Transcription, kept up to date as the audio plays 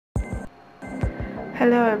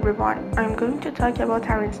Hello everyone, I'm going to talk about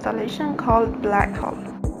our installation called Blackhole.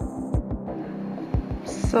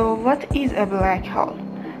 So what is a black hole?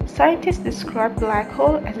 Scientists describe black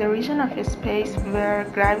hole as a region of space where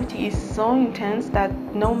gravity is so intense that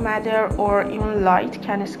no matter or even light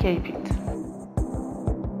can escape it.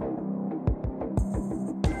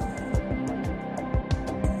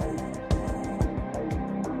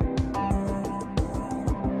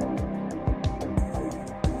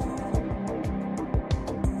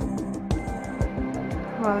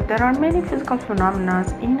 Well, there are many physical phenomena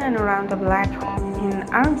in and around a black hole. In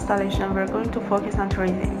our installation, we're going to focus on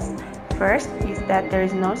three things. First is that there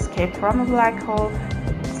is no escape from a black hole.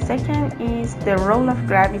 Second is the role of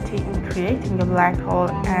gravity in creating a black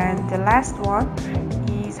hole. And the last one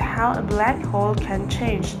is how a black hole can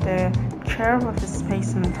change the curve of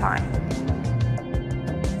space and time.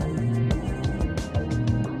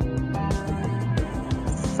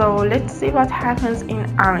 So let's see what happens in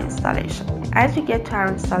our installation. As you get to our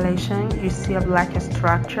installation, you see a black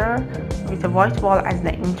structure with a white wall as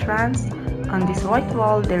the entrance. On this white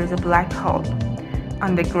wall, there is a black hole.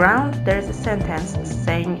 On the ground, there is a sentence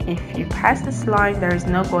saying if you pass this line, there is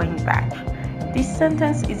no going back. This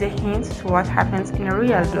sentence is a hint to what happens in a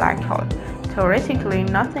real black hole. Theoretically,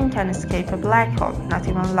 nothing can escape a black hole, not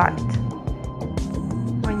even light.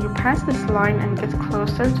 When you pass this line and get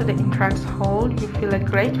closer to the entrance hole, you feel a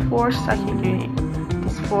great force sucking you in.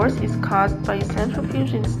 This force is caused by a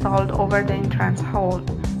centrifuge installed over the entrance hole.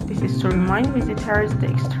 This is to remind visitors the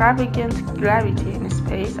extravagant gravity in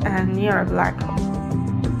space and near a black hole.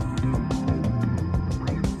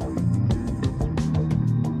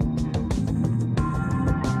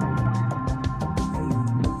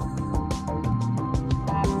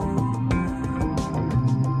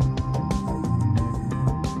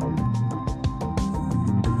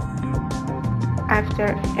 After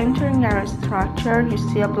entering our structure, you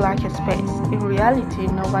see a black space. In reality,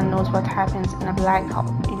 no one knows what happens in a black hole.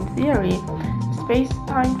 In theory,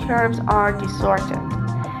 space-time curves are distorted.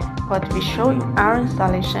 What we show in our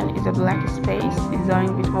installation is a black space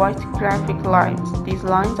designed with white graphic lines. These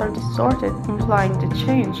lines are distorted, implying the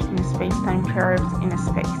change in space-time curves in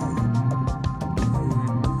space.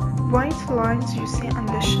 White lines you see on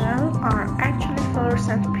the shell are actually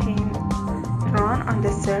fluorescent paint drawn on the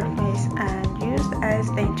surface and used as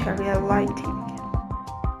the interior lighting.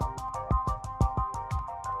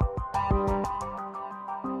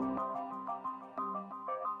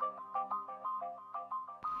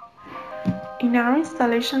 In our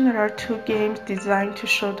installation, there are two games designed to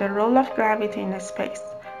show the role of gravity in space.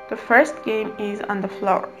 The first game is on the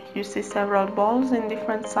floor. You see several balls in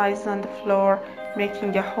different sizes on the floor,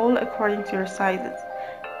 making a hole according to your sizes.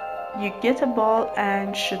 You get a ball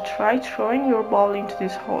and should try throwing your ball into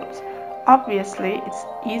these holes. Obviously, it's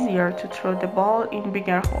easier to throw the ball in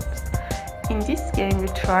bigger holes. In this game, we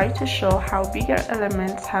try to show how bigger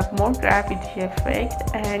elements have more gravity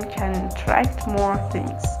effect and can attract more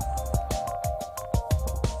things.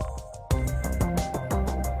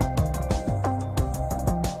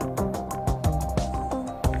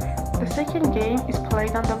 The second game is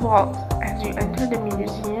played on the walls. As you enter the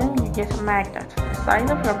museum, you get a magnet. The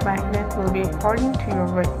size of your magnet will be according to your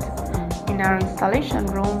weight. In our installation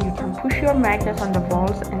room, you can push your magnet on the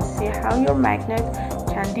walls and see how your magnet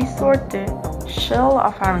can distort the shell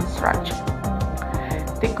of our structure.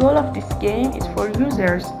 The goal of this game is for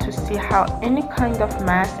users to see how any kind of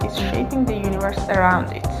mass is shaping the universe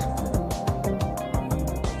around it.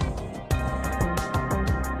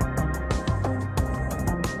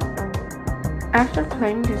 After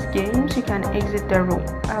playing these games, you can exit the room.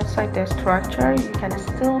 Outside the structure, you can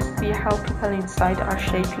still see how people inside are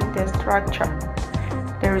shaping the structure.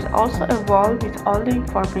 There is also a wall with all the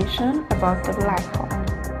information about the black hole.